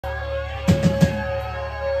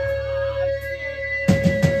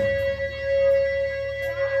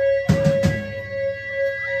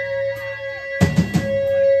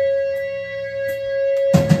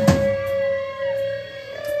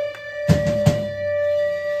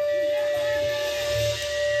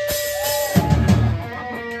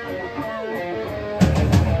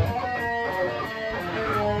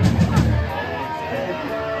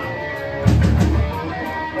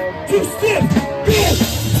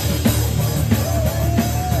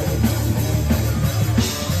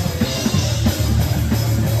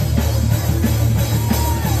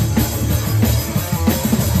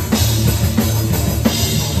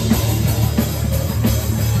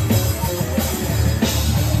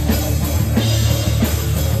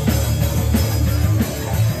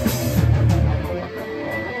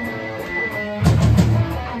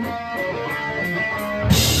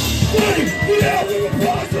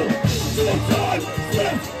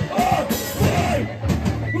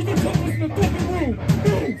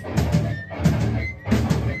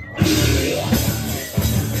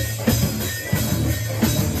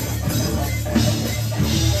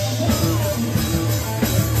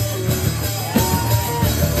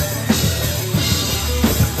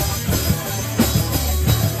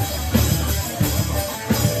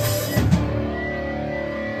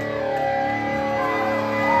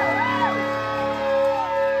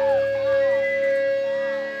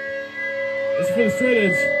This is for the straight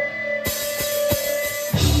edge.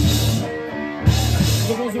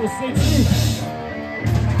 The ones that will stay true.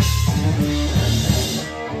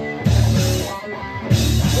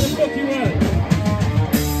 Where the fuck you at?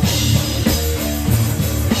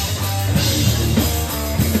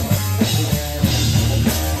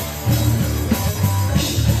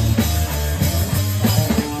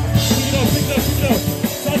 Pick it up.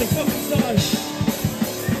 Side to fucking side.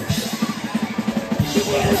 The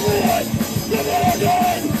world won! The world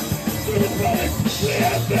done! Through the bullets, we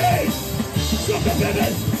have faith! Shook up in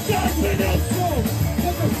it, God been out strong!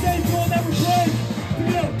 Never safe, we'll never break! Pick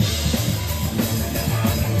it up!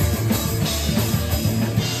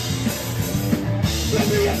 Let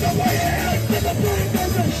me up the way ahead! Get the burning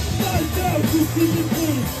version! Side down, you see me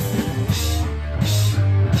please!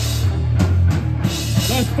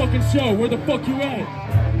 Last fucking show, where the fuck you at?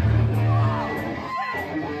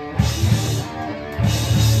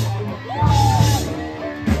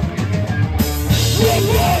 We're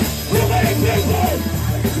blood, we're letting people!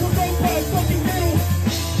 We're going by fucking middle!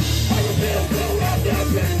 I reveal no out there,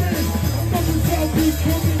 baby! I'm fucking South Beach,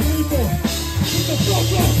 killing people! Get the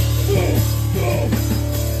fuck up! Move!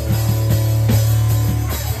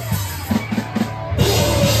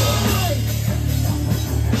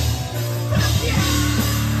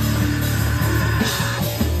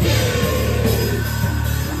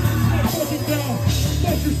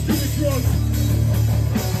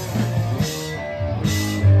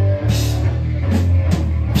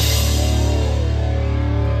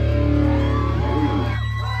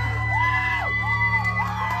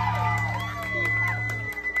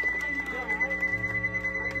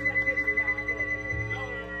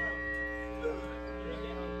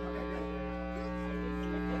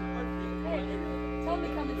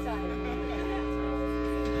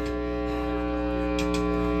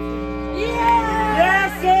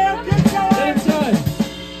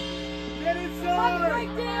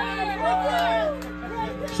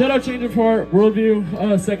 Shout out Change of Heart,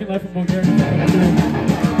 Worldview, Second Life in Bulgaria.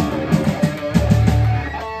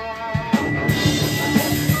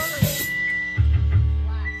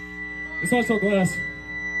 This song's called Glass.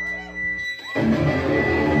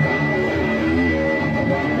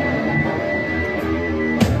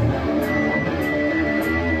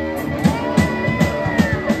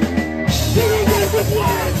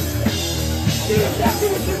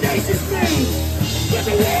 Let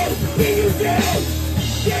the world beat you down!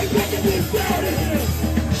 Can't make it be proud of you!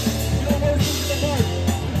 You don't want to listen to the heart.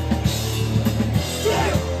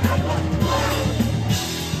 Straight out the mouth!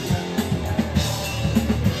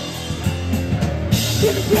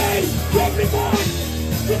 With the brain, broken mind!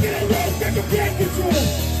 Looking at roads that you can't control!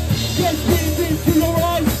 Just being into your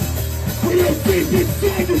eyes! When you see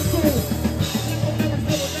inside your soul!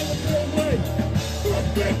 Never go away! Don't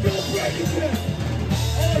think you'll break again!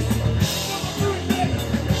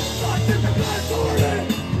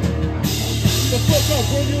 The fuck up,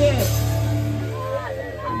 where you at?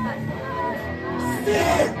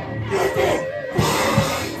 Still, never mind!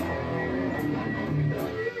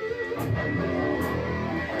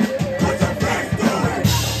 Put your face to it!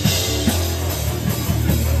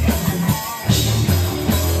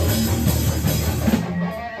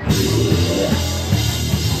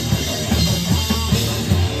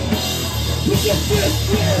 Put your fist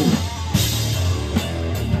through!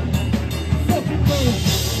 Fucking move!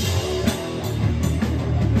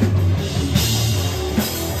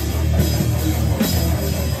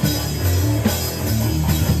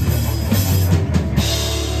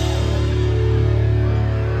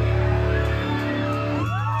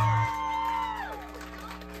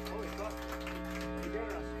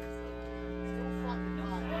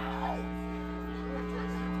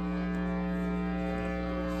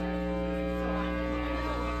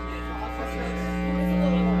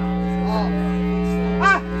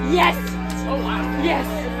 Yes! Oh wow! Yes!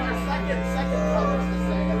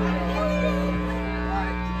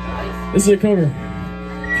 This is a cover.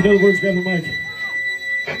 If you know the words, grab the mic.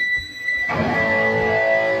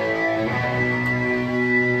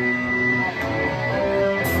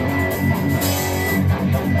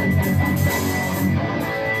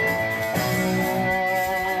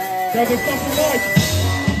 Grab the fucking mic!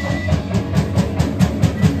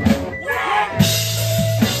 Yeah!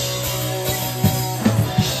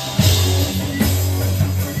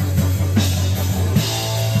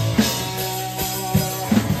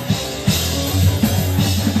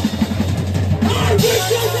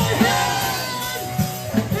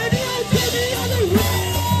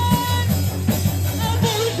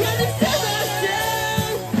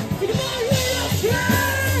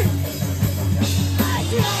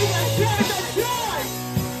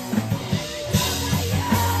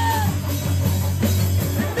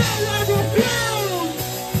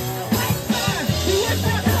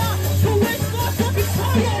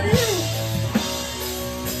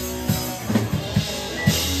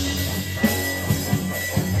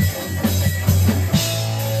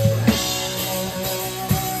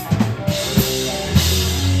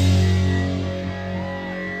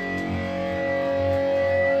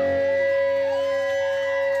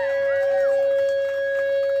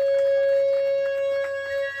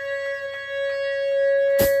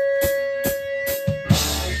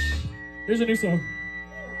 Here's a new song.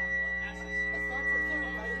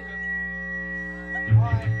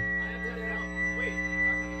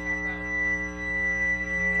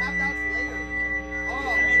 Tapped out's later.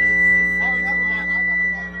 Oh, never mind.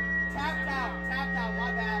 Tapped out, my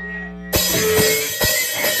bad.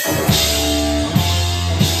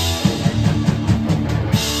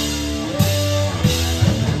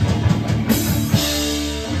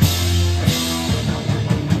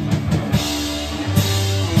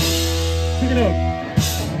 Pick it up.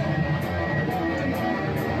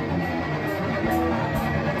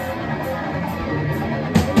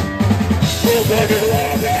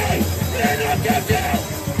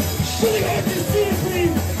 Really hard to see,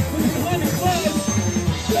 please. Look behind the clouds.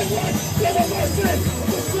 They watch. They want my shit.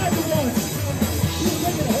 What's that to us? You're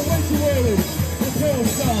taking a whole way too early. The tail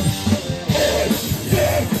stop.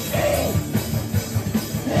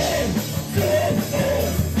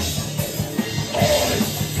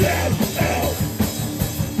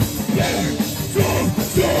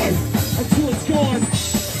 Until it's gone.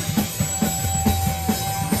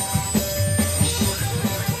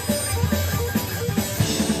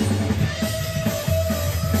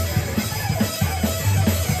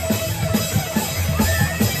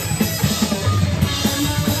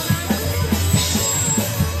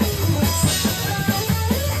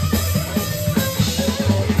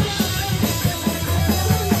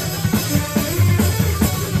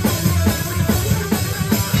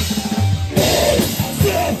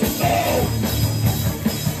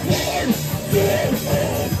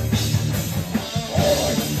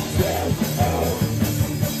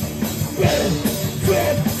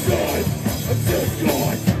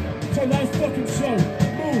 It's our last fucking show.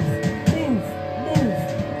 Move.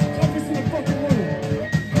 Come into the fucking room.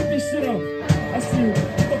 Pick this shit up. I see you.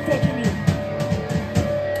 What the fuck you need?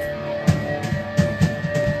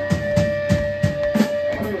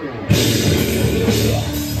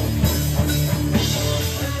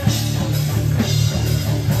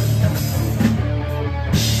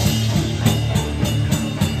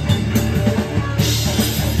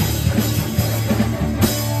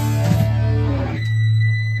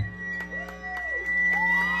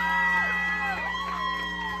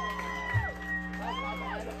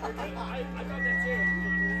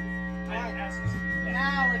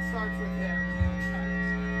 Now it starts with him.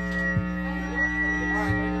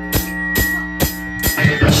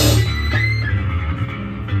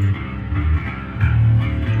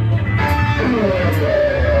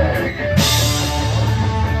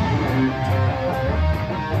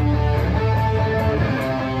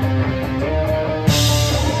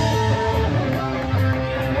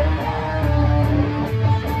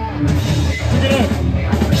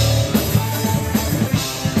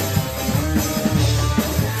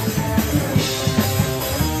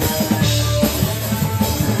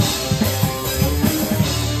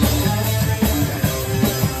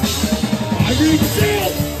 I read still,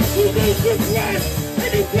 you need to rest,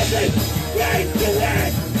 and you quickly raise the way.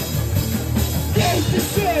 Goes to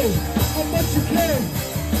show how much you care.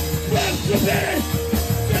 From submitted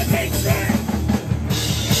to hatred.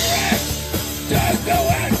 Rest, turn to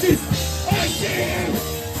ashes. I see you,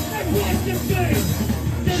 and watch them fade.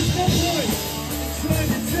 There's no point in trying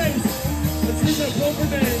to chase the dreams that won't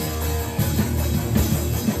remain.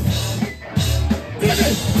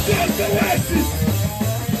 Finish, turn to ashes.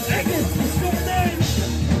 Anger is your name.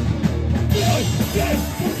 Yes,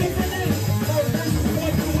 we're different in. Our voices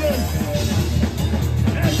fight to win.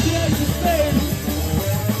 As the ashes fade,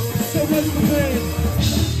 so does the pain.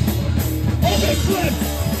 All that's left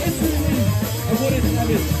is relief. I wouldn't have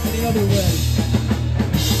it any other way.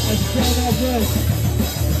 I shall not rest.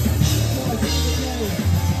 So I see the glory.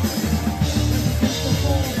 Against the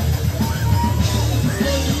fall. I can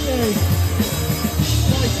slowly fade.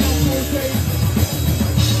 While I count towards 8.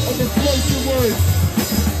 Overflows your words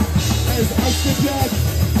as I sit back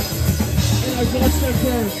and I watch them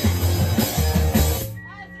burn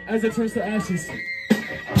as it turns to ashes.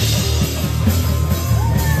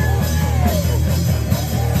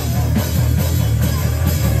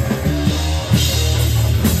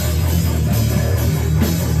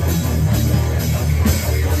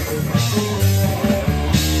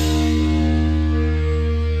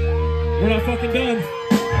 We're not fucking done.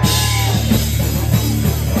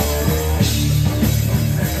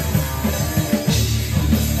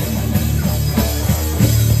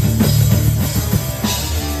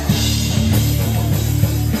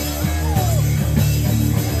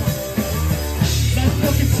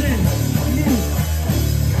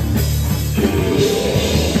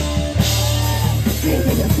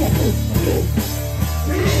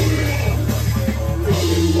 Peoria!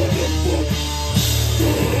 Really what the fuck?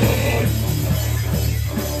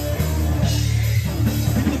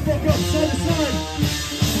 Side to side.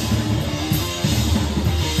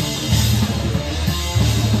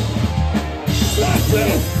 Track 2,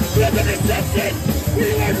 with an exception, we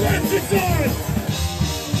went left and side.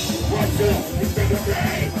 1, 2, it's been a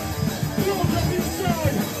day. Go left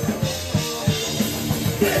inside.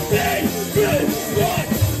 15, 2, 1.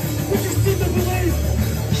 We can see the belief.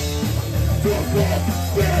 2, 4,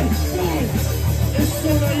 3, 1. It's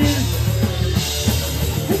so naive.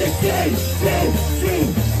 To the stage, 2,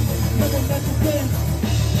 2. Never meant to be.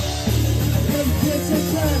 When you get so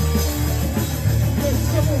fast, you're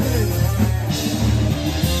separated.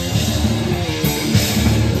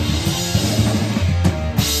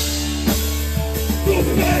 The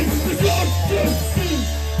face is on to see.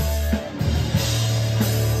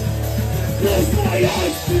 Close my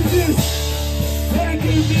eyes to this. I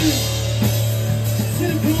need this.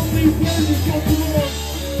 Sit only when you go along.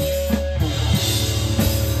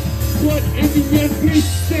 But in the end, we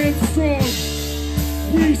stand strong.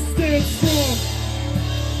 We stand strong.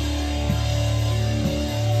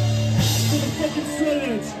 To the fucking straight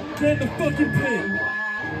edge, then the fucking pit.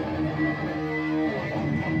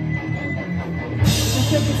 The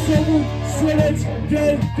fucking sober, straight edge, go,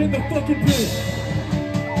 then the fucking pit.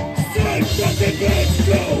 Straight fucking bitch,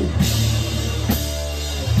 go!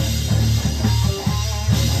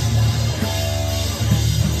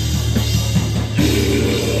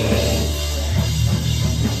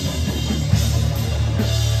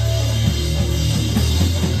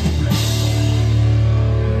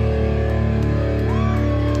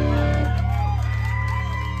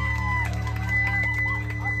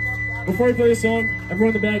 Before we play this song,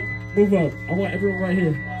 everyone in the back, move up. I want everyone right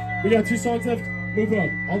here. We got 2 songs left, move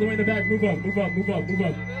up. All the way in the back, move up, move up, move up, move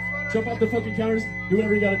up. Jump off the fucking counters, do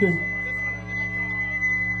whatever you gotta do.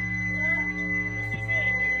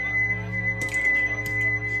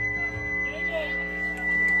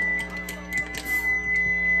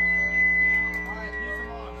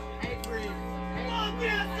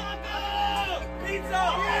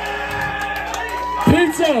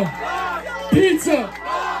 Pizza! Pizza!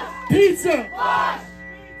 Pizza!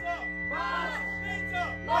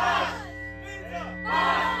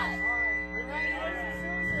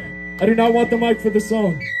 I do not want the mic for the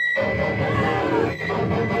song.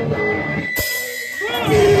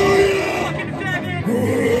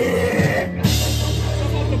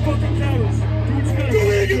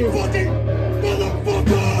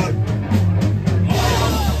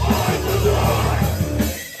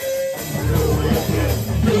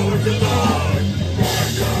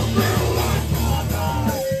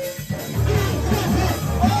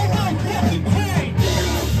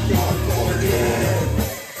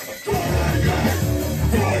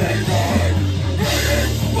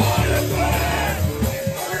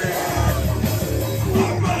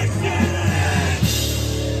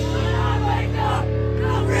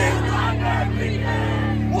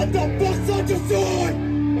 What the fuck's on your sword?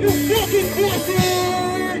 You fucking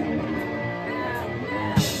bastard!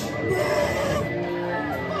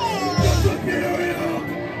 That's a Peoria!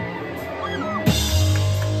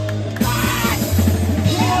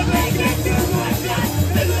 You're making too much sense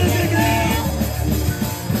in living here!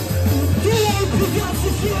 You won't pick up the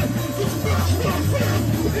shit! Just back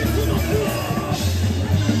yourself into the floor!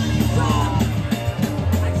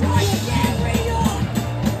 I tried to carry on!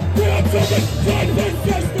 We are taking time to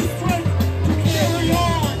test the strength to carry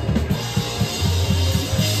on!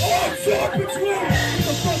 I'm short between! Get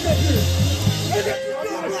the fuck up here! And if you're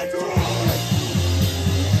not like you're on!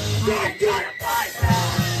 God damn it!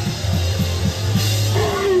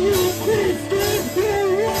 Are you please stand here?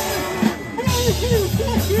 Are you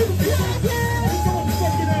fucking brother? It's on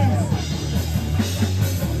fucking ass!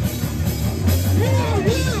 Yeah!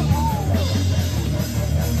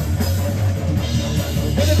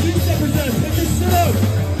 And if you represent, pick your shit up!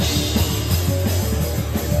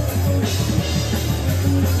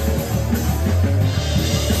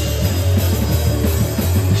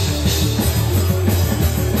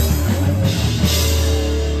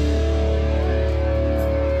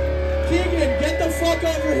 Keegan, get the fuck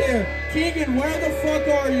over here! Keegan, where the fuck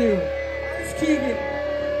are you? It's Keegan.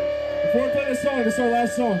 Before we play this song, this is our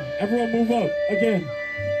last song. Everyone move up, again.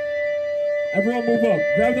 Everyone move up.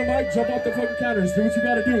 Grab the mic, jump off the fucking counters. Do what you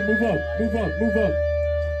gotta do. Move up, move up, move up.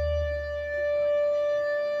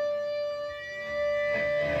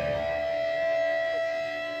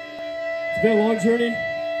 It's been a long journey.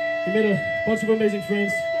 We made a bunch of amazing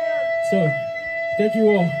friends. So, thank you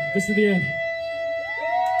all. This is the end.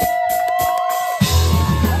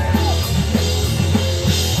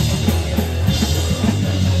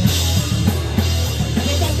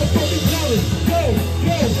 Jump off the fucking counters. Go,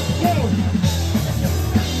 go, go.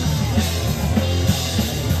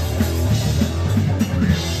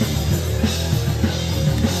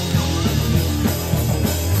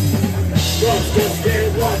 Just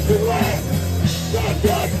didn't want to laugh. Not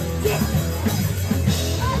done.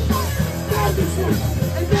 Now the truth,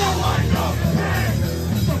 and now I know.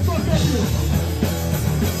 The fuck up here.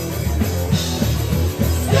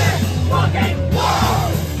 Sick fucking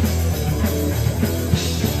world.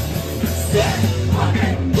 Sick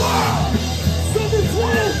fucking world.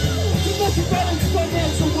 712. Nothing better to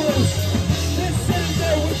financial woes. They're sitting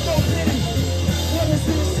there with no pity. Never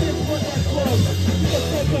seen a shit put that close. The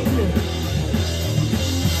fuck up here.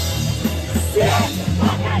 Sick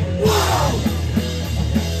fucking world.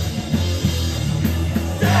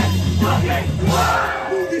 Sick fucking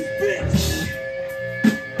world. Move this bitch.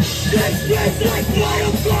 This place like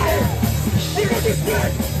wildfire. We're on this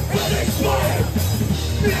bitch. Unexpired.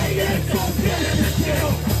 Millions don't get in the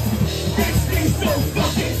deal. Makes me so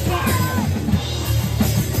fucking tired.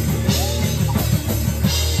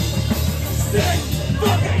 Sick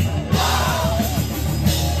fucking world.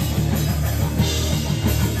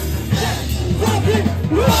 Sick fucking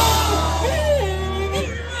world.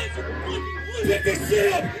 Pick this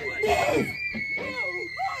shit up. Move.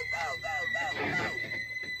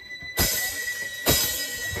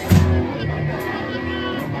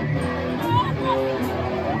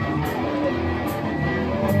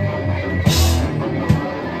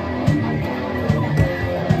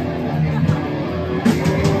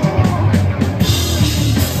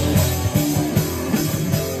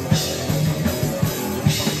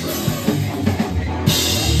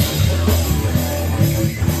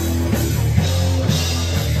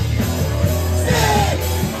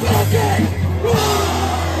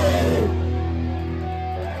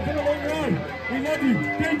 We love you.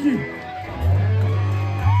 Thank you.